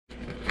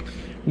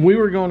We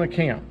were going to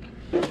camp,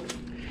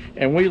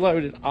 and we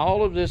loaded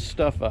all of this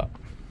stuff up.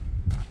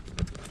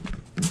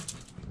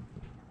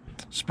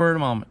 Spur of the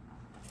moment.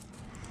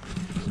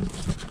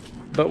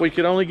 But we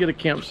could only get a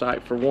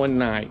campsite for one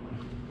night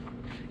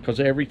because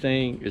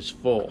everything is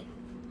full.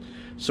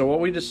 So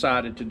what we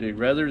decided to do,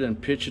 rather than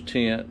pitch a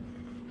tent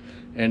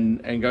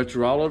and go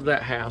through all of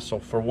that hassle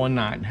for one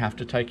night and have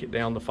to take it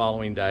down the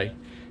following day,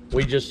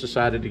 we just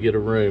decided to get a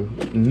room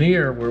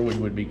near where we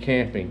would be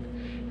camping.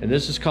 And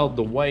this is called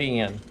the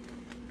Way-In.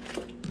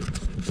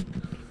 It's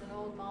an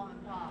old mom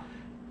and pop.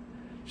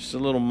 Just a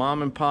little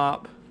mom and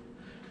pop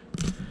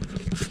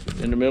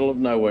in the middle of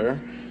nowhere.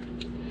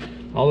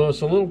 Although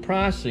it's a little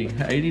pricey,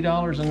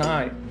 $80 a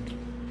night.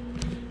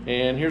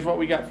 And here's what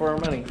we got for our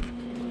money.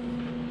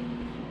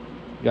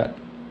 Got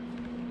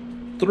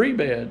 3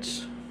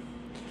 beds,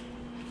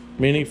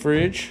 mini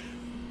fridge,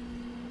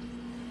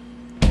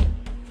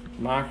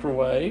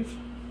 microwave.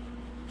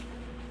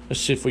 Let's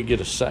see if we get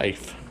a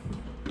safe.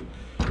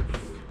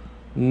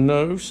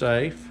 No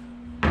safe.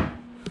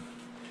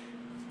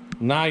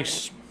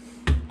 Nice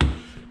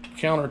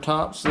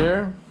countertops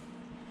there.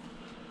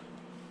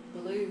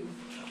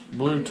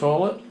 Blue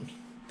toilet.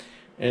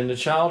 And the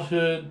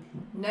childhood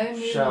No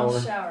new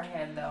shower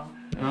head though.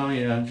 Oh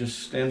yeah, just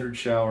standard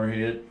shower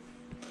head.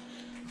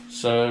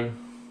 So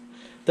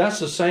that's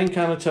the same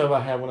kind of tub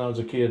I had when I was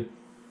a kid.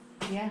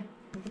 Yeah,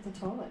 look at the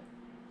toilet.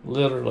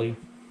 Literally.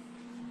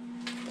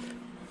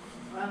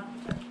 Well,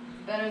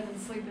 better than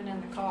sleeping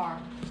in the car.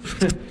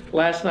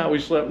 Last night we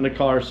slept in the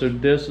car, so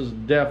this is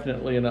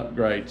definitely an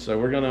upgrade. So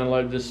we're going to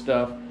unload this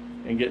stuff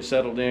and get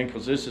settled in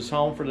because this is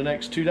home for the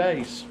next 2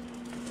 days.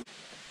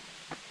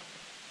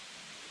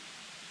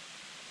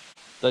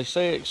 They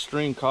say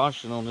extreme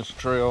caution on this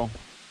trail.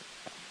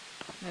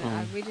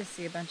 No, we just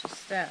see a bunch of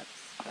steps.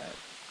 But...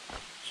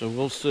 So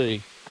we'll see.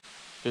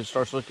 If it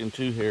starts looking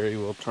too hairy,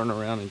 we'll turn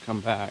around and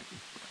come back.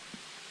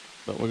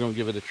 But we're going to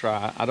give it a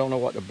try. I don't know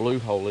what the blue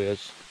hole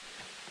is.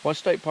 What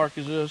state park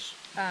is this?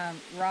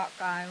 Rock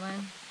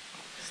Island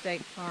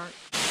State Park.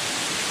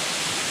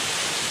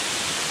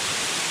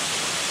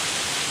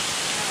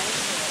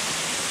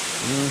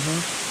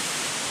 Mm-hmm.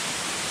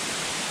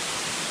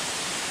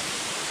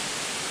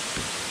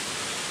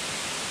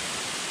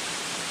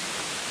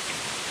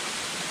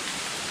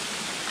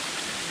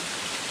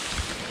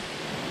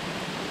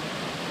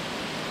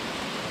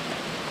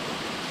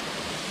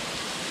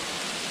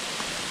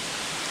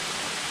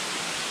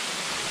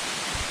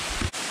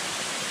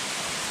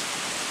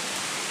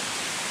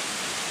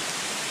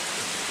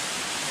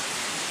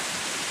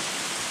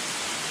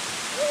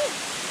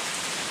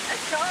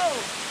 Let's go!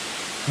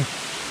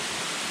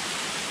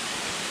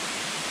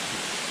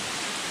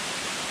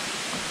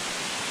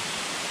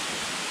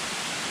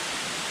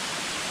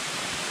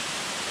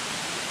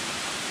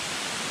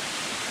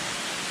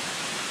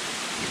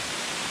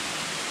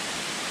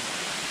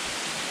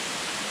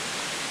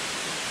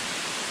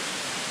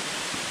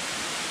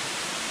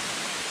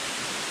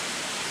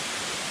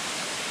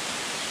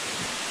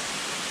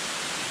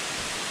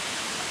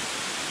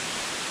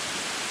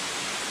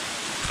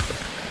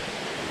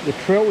 The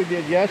trail we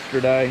did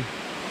yesterday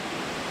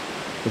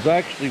was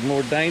actually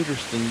more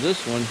dangerous than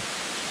this one.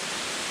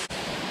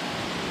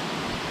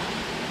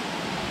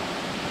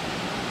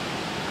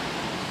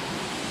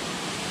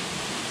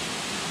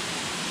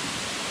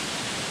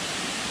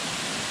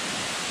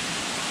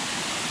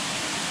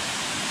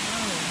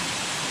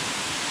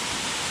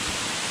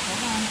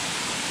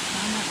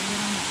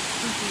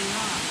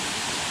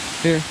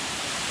 Here.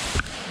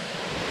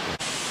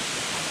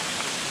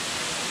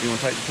 You want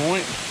to take the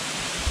point?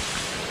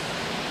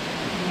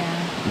 Yeah.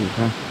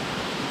 Okay.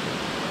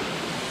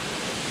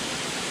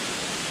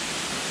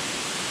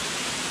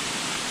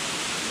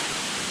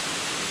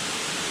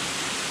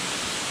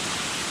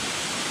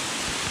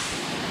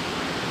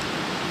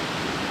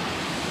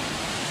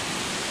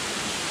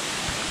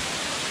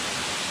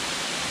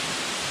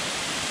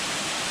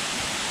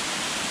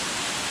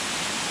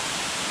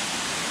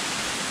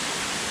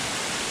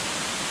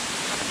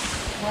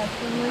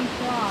 Western Leaf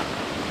Rock.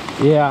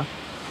 Yeah.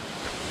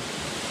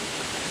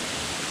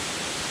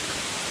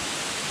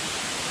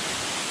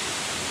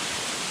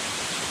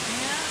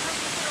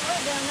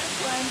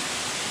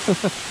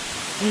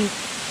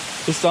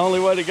 It's the only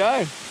way to go.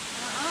 There's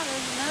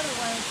another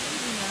way. It's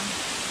easy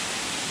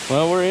now.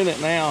 Well, we're in it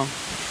now.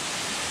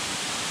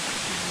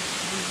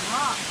 These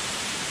rocks.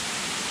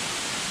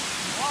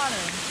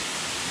 Water.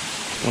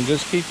 And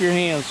just keep your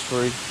hands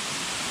free.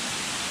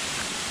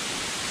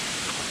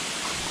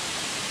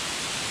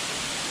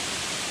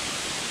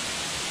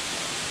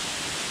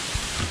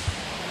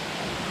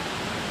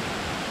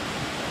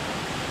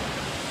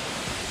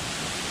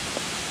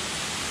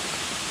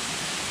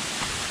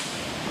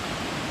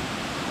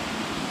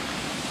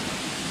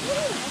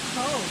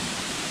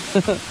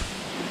 Cold.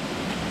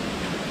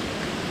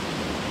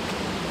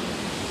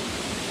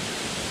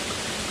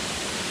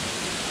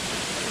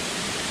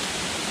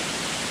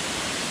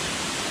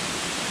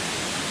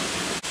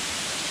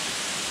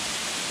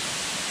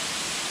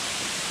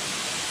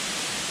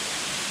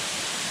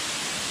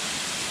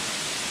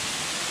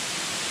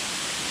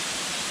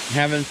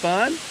 Having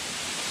fun?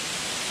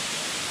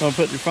 Want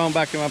to put your phone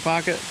back in my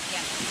pocket? Yeah.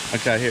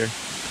 Okay, here. Okay.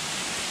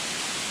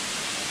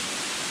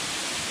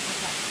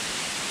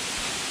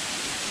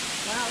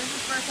 Wow, this is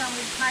the first time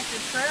we've hiked a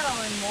trail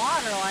in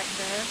water like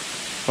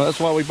this. Well, that's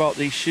why we bought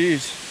these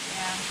shoes.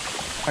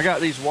 Yeah. I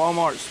got these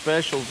Walmart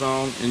specials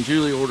on, and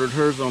Julie ordered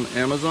hers on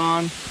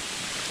Amazon.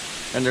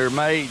 And they're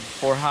made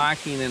for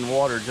hiking in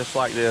water just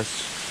like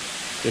this.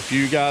 If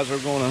you guys are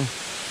going to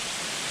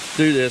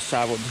do this,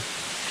 I would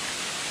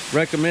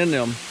recommend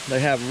them. They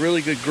have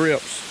really good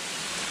grips.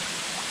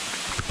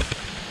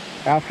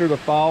 After the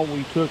fall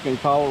we took in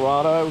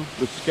Colorado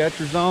with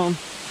Skechers on,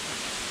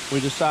 we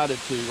decided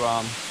to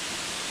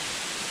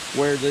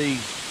wear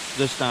these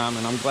this time,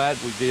 and I'm glad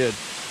we did.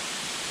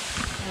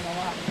 And a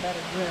lot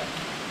better grip.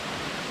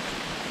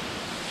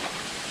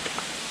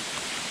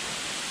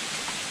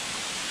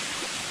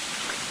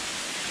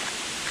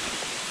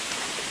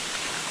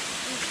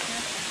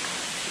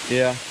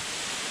 Yeah.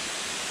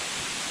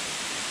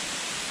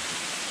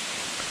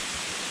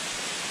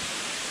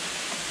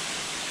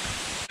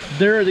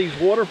 There are these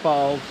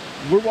waterfalls.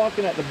 We're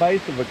walking at the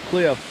base of a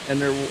cliff, and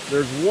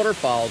there's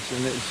waterfalls,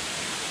 and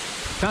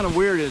it's kind of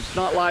weird. It's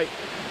not like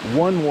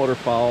one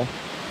waterfall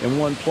in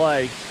one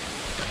place.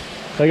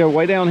 They go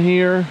way down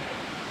here,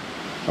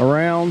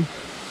 around,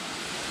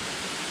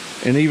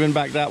 and even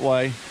back that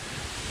way.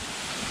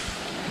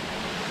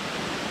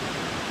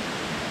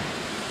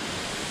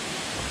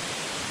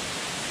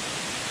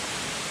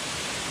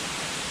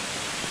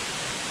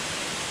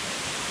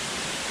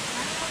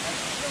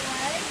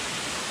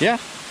 Yeah,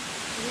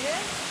 It is?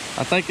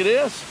 I think it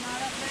is.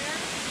 Not up there?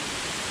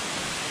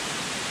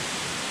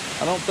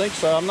 I don't think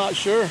so. I'm not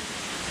sure. Right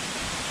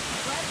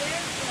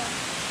there's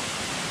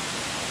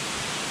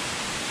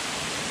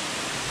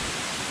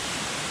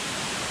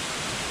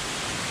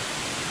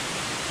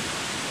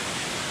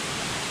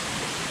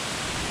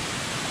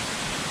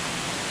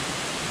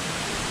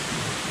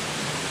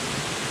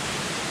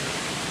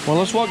the... Well,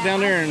 let's walk down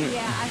there and...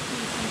 Yeah, I see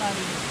somebody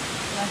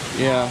left.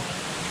 Yeah.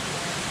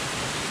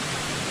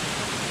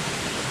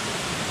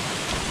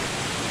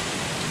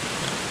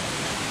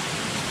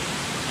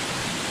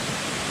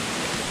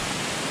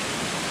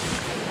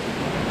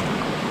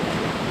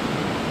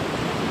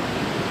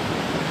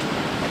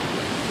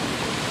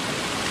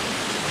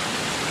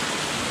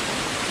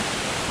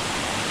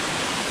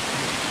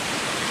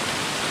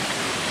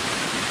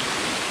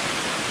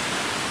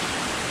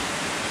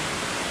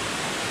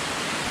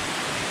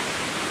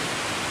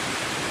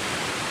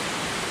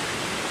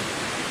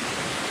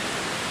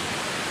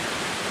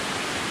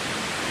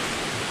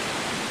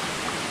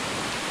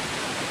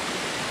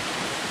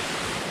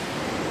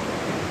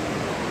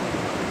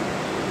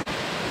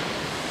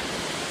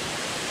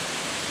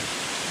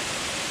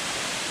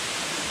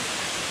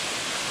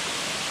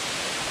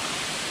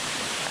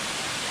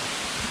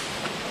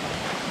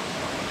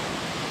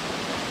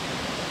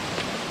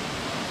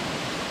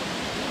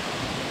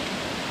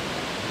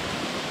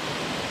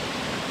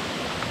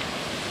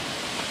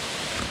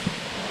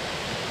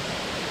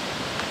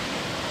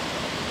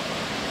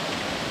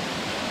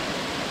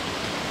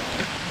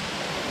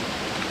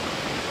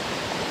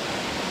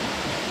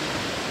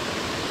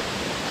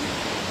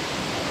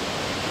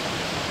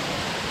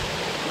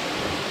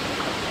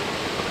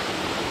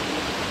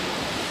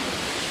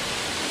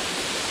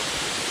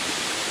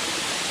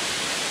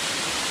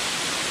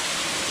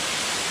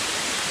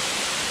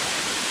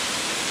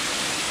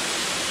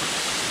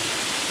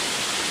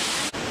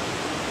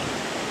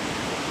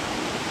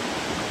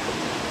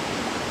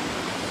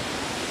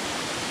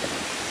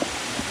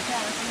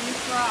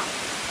 Rock.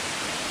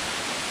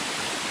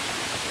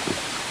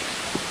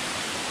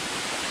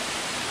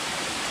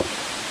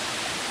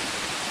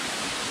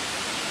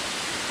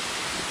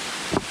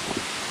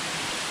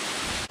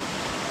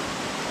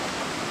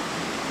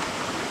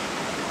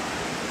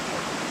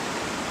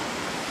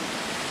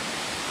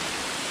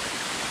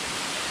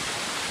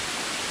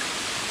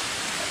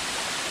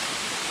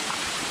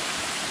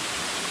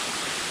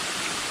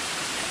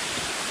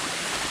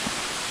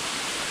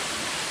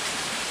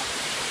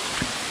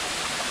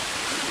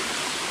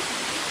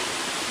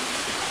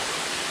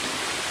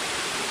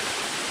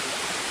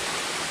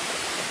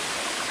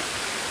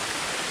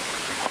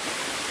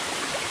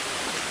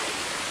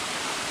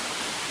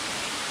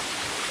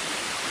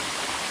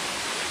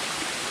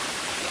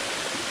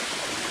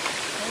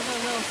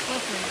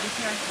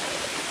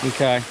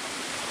 Okay.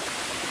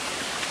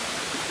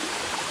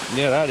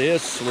 Yeah, that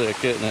is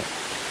slick, isn't it?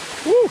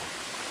 Woo!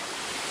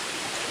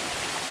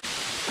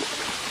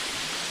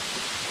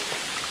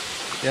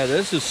 Yeah,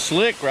 this is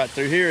slick right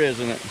through here,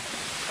 isn't it?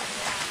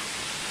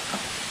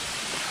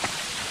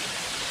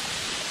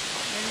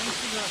 Maybe we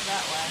should go up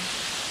that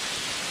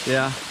way.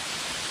 Yeah.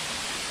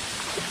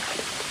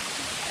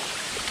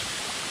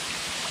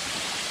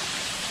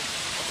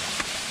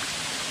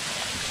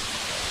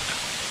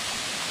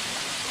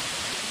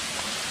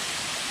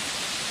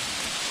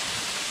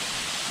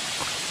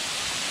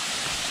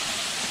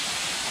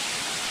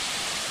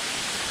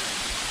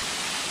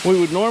 We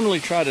would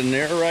normally try to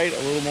narrate a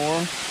little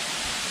more,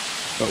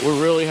 but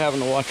we're really having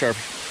to watch our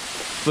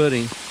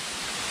footing.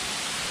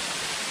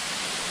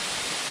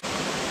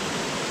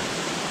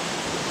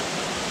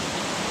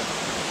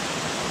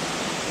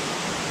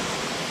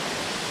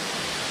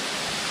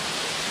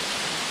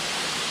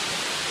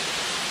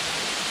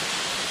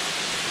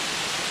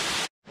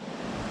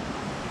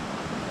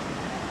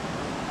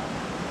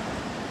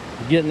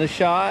 Getting the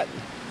shot.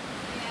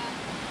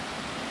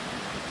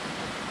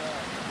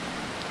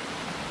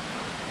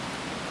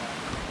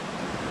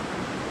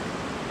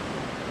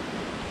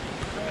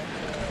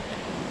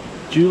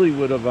 Julie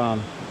would have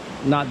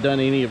not done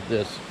any of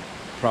this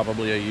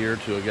probably a year or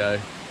two ago.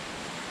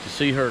 To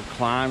see her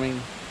climbing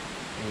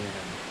and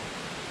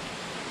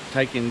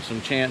taking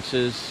some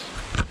chances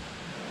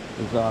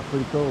is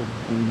pretty cool.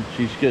 And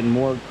she's getting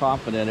more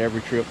confident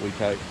every trip we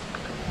take.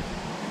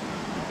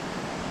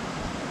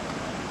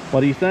 What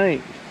do you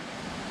think?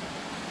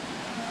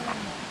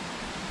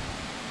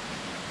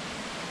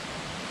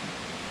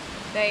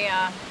 They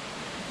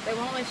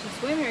won't let you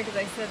swim here because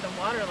they said the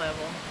water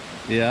level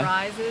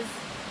rises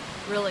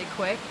really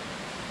quick.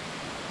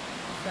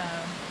 So.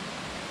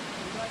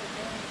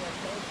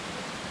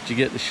 Did you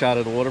get the shot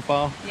of the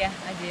waterfall? Yeah,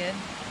 I did.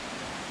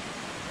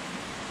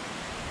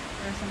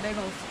 There's some big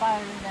old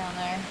spiders down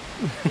there.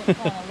 Getting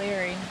kind of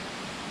leery.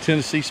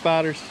 Tennessee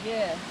spiders?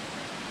 Yeah.